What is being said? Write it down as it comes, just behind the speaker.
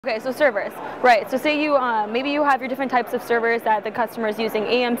Okay, so servers, right? So say you maybe you have your different types of servers that the customer is using.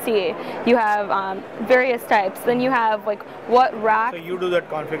 AMC, you have various types. Then you have like what rack. So you do that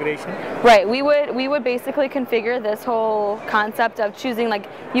configuration. Right. We would basically configure this whole concept of choosing, like,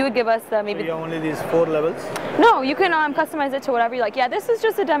 you would give us the maybe. So you have only these 4 levels. No, you can customize it to whatever you like. Yeah, this is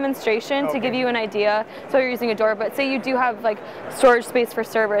just a demonstration to give you an idea. So you're using a door, but say you do have like storage space for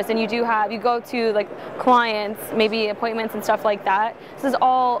servers, and you go to like clients, maybe appointments and stuff like that. This is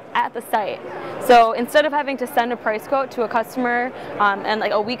all at the site. So instead of having to send a price quote to a customer and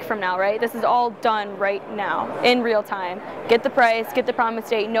like a week from now, right? This is all done right now in real time. Get the price, get the promise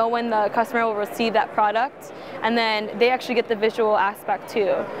date, know when the customer will receive that product, and then they actually get the visual aspect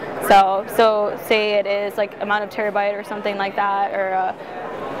too. So say it is like amount of terabyte or something like that, or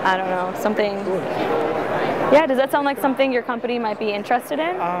I don't know, something. Yeah, does that sound like something your company might be interested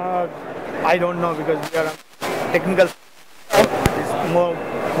in? I don't know, because we are technical. It's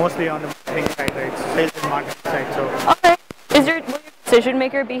mostly on the marketing side, right? Sales and marketing side. So. Okay. Will your decision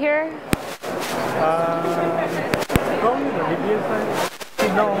maker be here? Probably the retail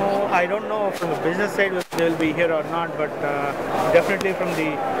side. No, I don't know from the business side if they will be here or not, but definitely from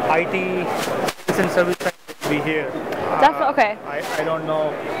the IT sales and service side they will be here. Definitely. Okay. I don't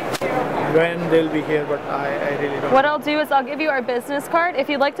know when they'll be here, but I really don't. What I'll do is I'll give you our business card. If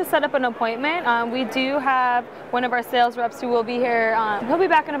you'd like to set up an appointment, we do have one of our sales reps who will be here. He'll be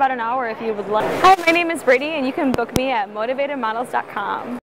back in about an hour if you would like. Hi, my name is Brady, and you can book me at motivatedmodels.com.